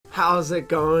How's it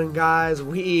going, guys?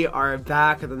 We are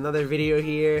back with another video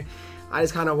here. I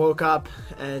just kind of woke up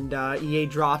and EA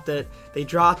dropped it. They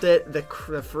dropped it. The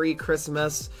free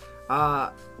Christmas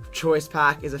choice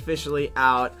pack is officially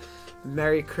out.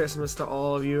 Merry Christmas to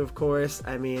all of you, of course.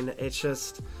 I mean, it's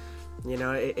just, you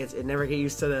know, it never get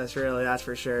used to this, really, that's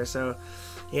for sure. So,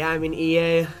 yeah, I mean,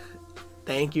 EA,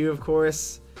 thank you, of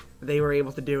course. They were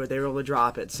able to do it. They were able to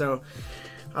drop it. So,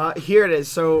 here it is.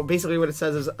 So basically what it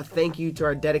says is a thank you to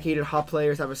our dedicated hub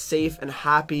players. Have a safe and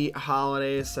happy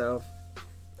holidays. So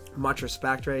much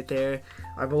respect right there.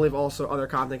 I believe also other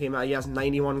content came out. Yes,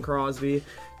 91 Crosby,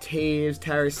 Taves,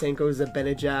 Tarasenko,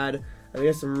 Zibanejad. I mean,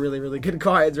 there's some really, really good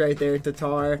cards right there.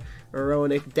 Tatar,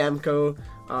 Moronic, Demko,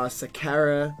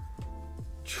 Sakara,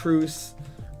 Truce.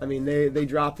 I mean, they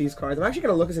dropped these cards. I'm actually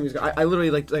going to look at some of these cards. I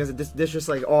literally, like I said, this just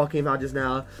like all came out just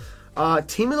now.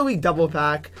 Team of the Week double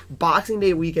pack, Boxing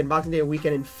Day weekend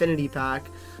Infinity pack.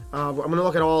 I'm going to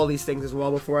look at all of these things as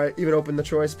well before I even open the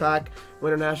choice pack.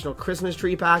 Winter National Christmas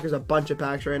tree pack. There's a bunch of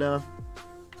packs right now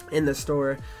in the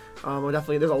store. Well,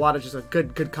 definitely, there's a lot of just a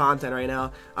good content right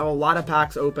now. I have a lot of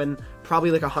packs open, probably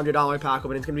like $100 pack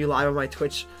open. It's going to be live on my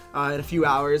Twitch in a few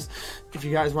hours if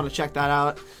you guys want to check that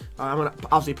out. I'm going to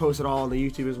obviously post it all on the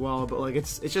YouTube as well, but like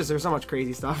it's just, there's so much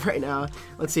crazy stuff right now.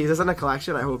 Let's see, is this in a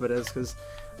collection? I hope it is, because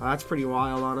that's pretty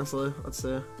wild, honestly. Let's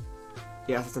see.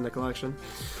 Yes, it's in the collection.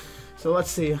 So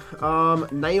let's see.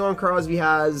 91 Crosby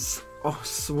has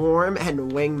Swarm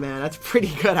and Wingman. That's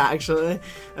pretty good, actually.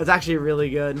 That's actually really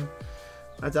good.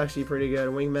 That's actually pretty good.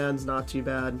 Wingman's not too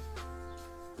bad.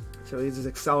 So this is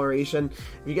acceleration.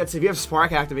 If you have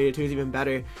Spark activated too, it's even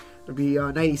better. It'd be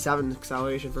 97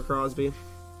 acceleration for Crosby.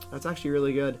 That's actually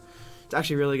really good. It's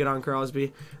actually really good on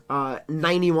Crosby.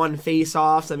 91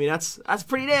 face-offs. I mean, that's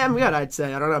pretty damn good, I'd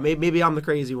say. I don't know. Maybe I'm the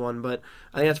crazy one, but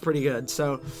I think that's pretty good.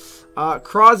 So,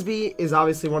 Crosby is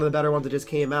obviously one of the better ones that just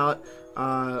came out.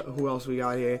 Who else we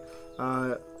got here?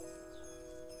 All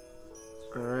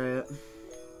right.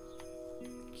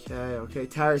 Okay,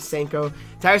 Tarasenko.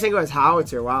 Tarasenko has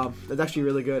Howitzer. Wow, that's actually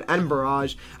really good. And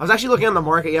Barrage. I was actually looking on the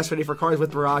market yesterday for cards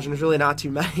with Barrage, and there's really not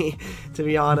too many, to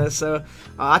be honest. So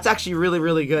that's actually really,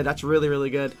 really good. That's really, really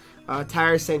good.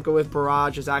 Tarasenko with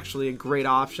Barrage is actually a great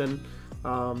option.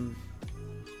 My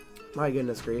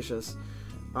goodness gracious.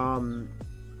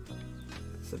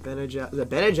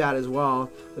 Zibanejad as well.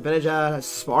 Zibanejad has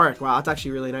Spark. Wow, that's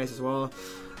actually really nice as well.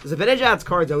 Zibanejad's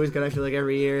card's always good, I feel like,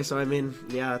 every year, so I mean,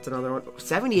 yeah, that's another one.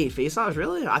 78 face-offs,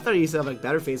 really? I thought he used to have, like,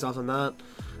 better face-offs than that.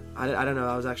 I don't know,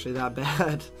 that was actually that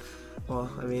bad.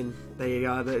 Well, I mean, there you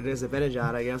go, there's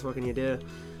Zibanejad, I guess, what can you do?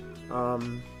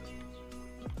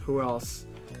 Who else?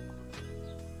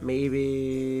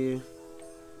 Maybe...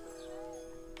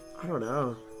 I don't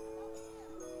know.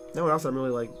 No one else I'm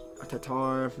really, like, a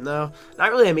Tatar. No,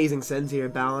 not really amazing sins here,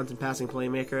 balance and passing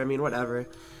playmaker, I mean, whatever.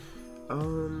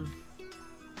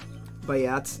 But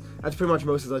yeah, that's pretty much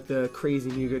most of like the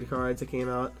crazy new good cards that came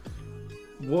out.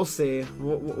 We'll see.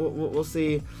 We'll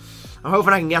see. I'm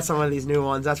hoping I can get some of these new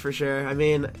ones. That's for sure. I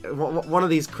mean, one of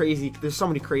these crazy. There's so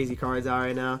many crazy cards out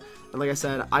right now. And like I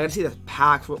said, I gotta see the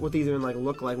packs. What these even like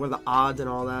look like. What are the odds and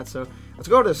all that. So let's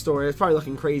go to the store. It's probably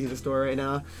looking crazy the store right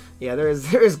now. Yeah, there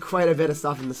is quite a bit of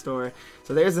stuff in the store.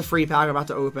 So there's the free pack I'm about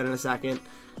to open in a second.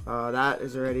 That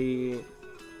is already.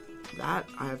 That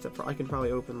I can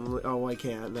probably open. Oh, I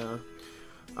can't. No.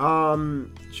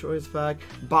 Choice pack.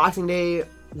 Boxing Day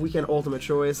weekend ultimate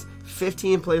choice.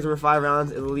 15 plays over 5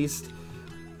 rounds at least.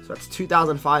 So that's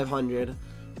 2,500.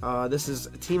 This is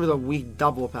Team of the Week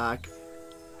double pack.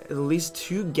 At least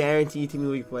 2 guaranteed Team of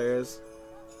the Week players.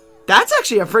 That's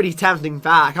actually a pretty tempting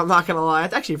pack. I'm not gonna lie.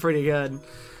 It's actually pretty good.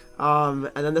 And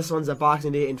then this one's a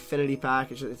Boxing Day Infinity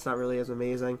pack. It's not really as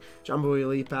amazing. Jumbo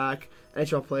Elite pack.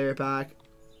 NHL player pack.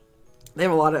 They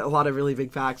have a lot of really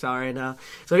big packs out right now.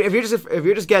 So if you're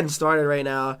just getting started right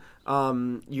now,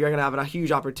 you're gonna have a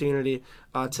huge opportunity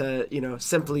to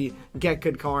simply get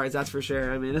good cards. That's for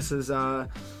sure. I mean, this is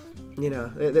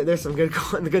there's some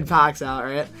good packs out,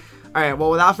 right? All right.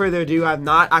 Well, without further ado, I've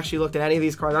not actually looked at any of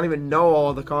these cards. I don't even know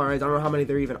all the cards. I don't know how many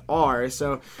there even are.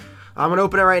 So I'm gonna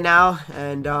open it right now,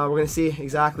 and we're gonna see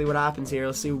exactly what happens here.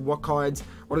 Let's see what cards.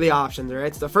 What are the options? All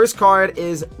right. So the first card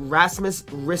is Rasmus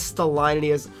Ristolainen. He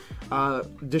has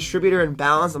distributor and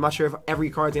balance. I'm not sure if every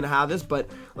card's gonna have this, but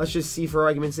let's just see for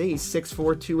argument's sake. He's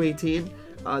 6'4",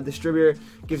 218. Distributor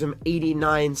gives him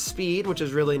 89 speed, which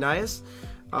is really nice.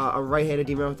 A right-handed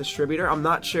D-man with distributor. I'm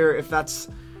not sure if that's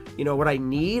what I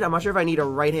need. I'm not sure if I need a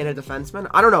right-handed defenseman.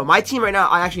 I don't know. My team right now,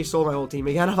 I actually sold my whole team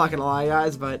again. I'm not gonna lie,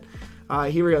 guys, but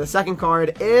here we go. The second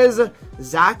card is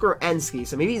Zach Werenski.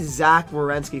 So maybe Zach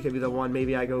Werenski could be the one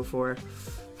maybe I go for.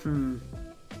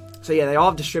 So yeah, they all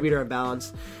have distributor and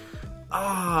balance.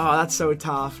 Oh, that's so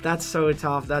tough. That's so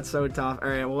tough. That's so tough. All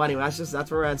right. Well, anyway, that's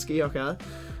Werenski. Okay.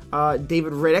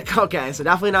 David Riddick. Okay, so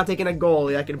definitely not taking a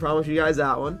goalie. I can promise you guys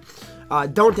that one.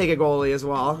 Don't take a goalie as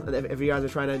well, if you guys are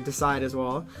trying to decide as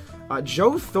well.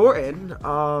 Joe Thornton.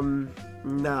 No.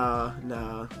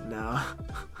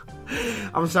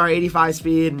 I'm sorry, 85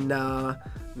 speed. No.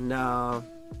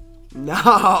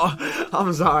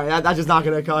 I'm sorry. That's just not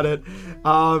gonna cut it.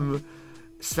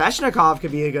 Sveshnikov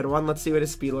could be a good one. Let's see what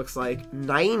his speed looks like.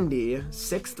 90,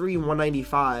 6'3",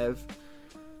 195.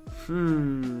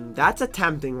 That's a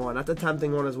tempting one. That's a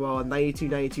tempting one as well. 92,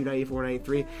 92, 94,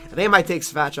 93. I think I might take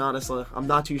Svech, honestly. I'm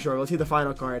not too sure. Let's see the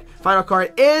final card. Final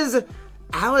card is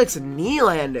Alex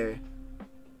Nylander.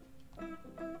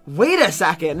 Wait a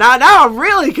second. Now I'm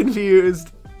really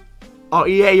confused. Oh,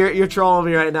 EA, you're trolling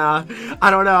me right now. I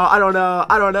don't know now.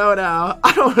 I don't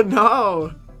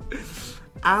know.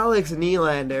 Alex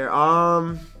Nylander.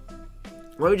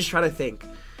 Let me just try to think.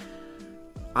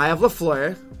 I have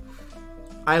Lafleur.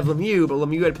 I have Lemieux, but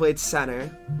Lemieux had played center.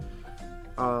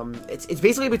 It's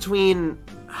basically between.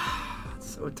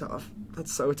 It's so tough.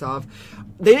 That's so tough.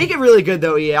 They make it really good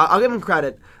though, EA. I'll give them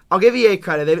credit. I'll give EA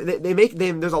credit.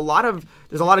 There's a lot of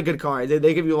good cards.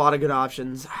 They give you a lot of good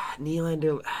options.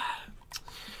 Nylander's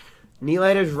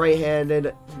right-handed,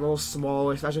 a little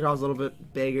smaller. Svechnikov's a little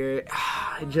bit bigger.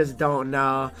 I just don't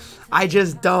know.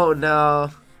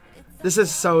 This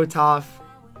is so tough.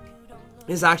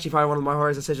 This is actually probably one of my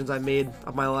hardest decisions I've made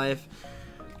of my life.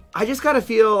 I just gotta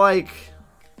feel like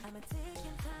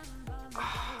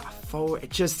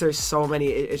there's so many.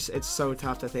 It's so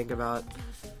tough to think about.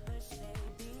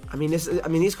 I mean,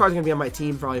 these cards are gonna be on my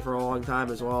team probably for a long time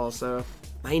as well. So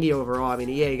 90 overall. I mean,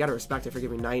 yeah, you gotta respect it for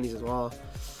giving 90s as well.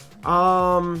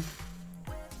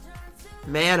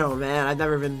 Man, oh man, I've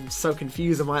never been so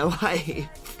confused in my life.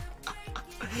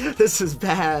 This is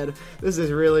bad. This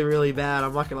is really, really bad.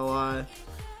 I'm not gonna lie.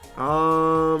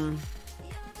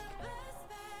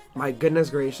 My goodness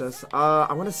gracious.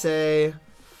 I want to say,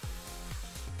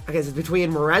 I guess it's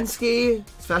between Werenski,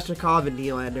 Svechnikov, and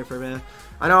Nylander for me.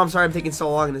 I know, I'm sorry I'm taking so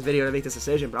long in this video to make this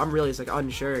decision, but I'm really just, like,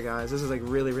 unsure, guys. This is, like,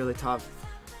 really, really tough.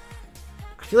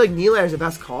 I feel like Nylander's the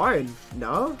best card.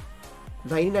 No?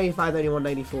 90, 95, 91,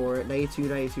 94, 92,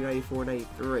 92, 94,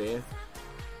 93.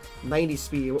 90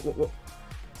 speed. What?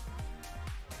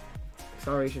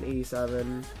 Acceleration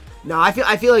 87. No, I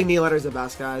feel like Nylander's the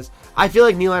best, guys. I feel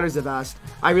like Nylander's the best.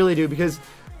 I really do, because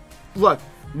look,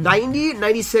 90,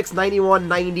 96, 91,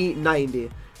 90, 90.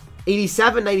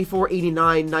 87, 94,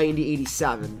 89, 90,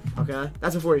 87. Okay?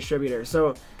 That's before distributor.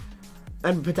 So,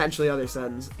 and potentially other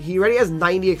sends. He already has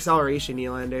 90 acceleration,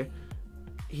 Nylander.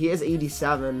 He has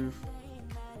 87.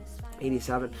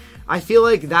 87. I feel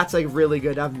like that's like really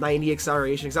good to have 90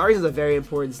 acceleration. Acceleration is a very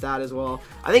important stat as well.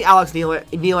 I think Alex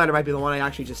Nylander might be the one I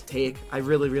actually just take. I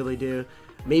really, really do.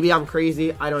 Maybe I'm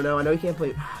crazy. I don't know. I know he can't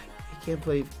play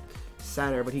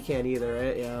center, but he can't either,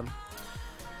 right? Yeah.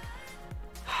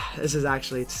 This is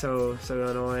actually so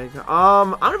annoying.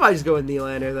 I'm gonna probably just go with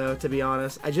Nylander though, to be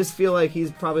honest. I just feel like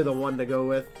he's probably the one to go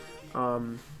with.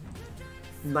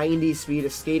 90 speed.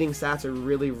 His skating stats are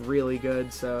really, really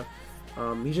good, so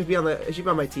he should be on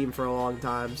my team for a long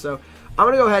time. So I'm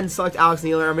gonna go ahead and select Alex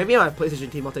Nylander. Or maybe on my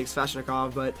PlayStation team I'll take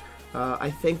Svechnikov, but I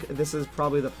think this is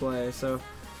probably the play. So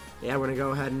yeah, we're gonna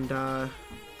go ahead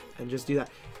and just do that.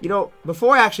 You know,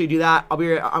 before I actually do that, I'll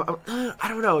be. I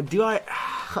don't know. Do I?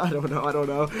 I don't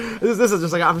know. This is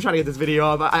just like I'm trying to get this video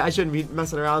up. I shouldn't be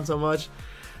messing around so much.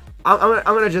 I'm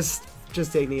gonna just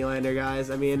take Nylander, guys.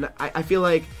 I mean, I feel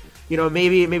like, you know,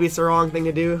 maybe it's the wrong thing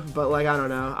to do, but like I don't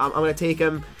know. I'm gonna take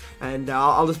him, and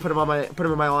I'll just put him in my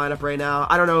lineup right now.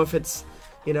 I don't know if it's,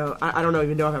 you know, I don't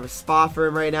even know if I have a spot for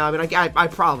him right now. I mean, I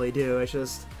probably do. It's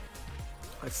just,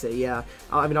 let's see, yeah.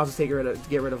 I mean, I'll just get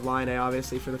rid of Line A,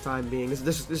 obviously, for the time being.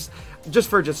 This is just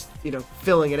for you know,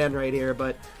 filling it in right here.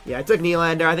 But yeah, I took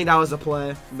Nylander. I think that was the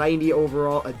play. 90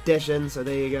 overall addition. So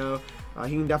there you go.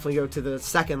 He can definitely go to the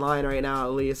second line right now,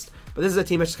 at least. But this is a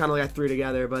team that's just kind of like I threw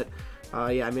together. But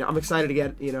yeah, I mean, I'm excited to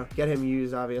get him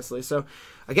used, obviously. So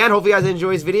again, hopefully you guys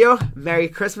enjoy this video. Merry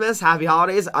Christmas, Happy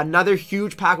Holidays. Another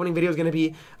huge pack winning video is going to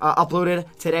be uploaded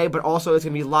today, but also it's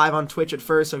going to be live on Twitch at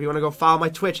first. So if you want to go follow my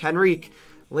Twitch, Henreek,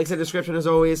 links in the description as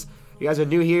always. If you guys are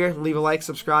new here, leave a like,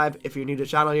 subscribe. If you're new to the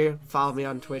channel here, follow me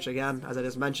on Twitch again, as I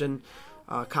just mentioned.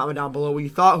 Comment down below what you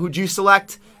thought. Who'd you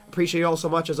select? Appreciate you all so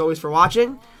much, as always, for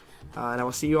watching. And I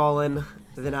will see you all in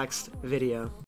the next video.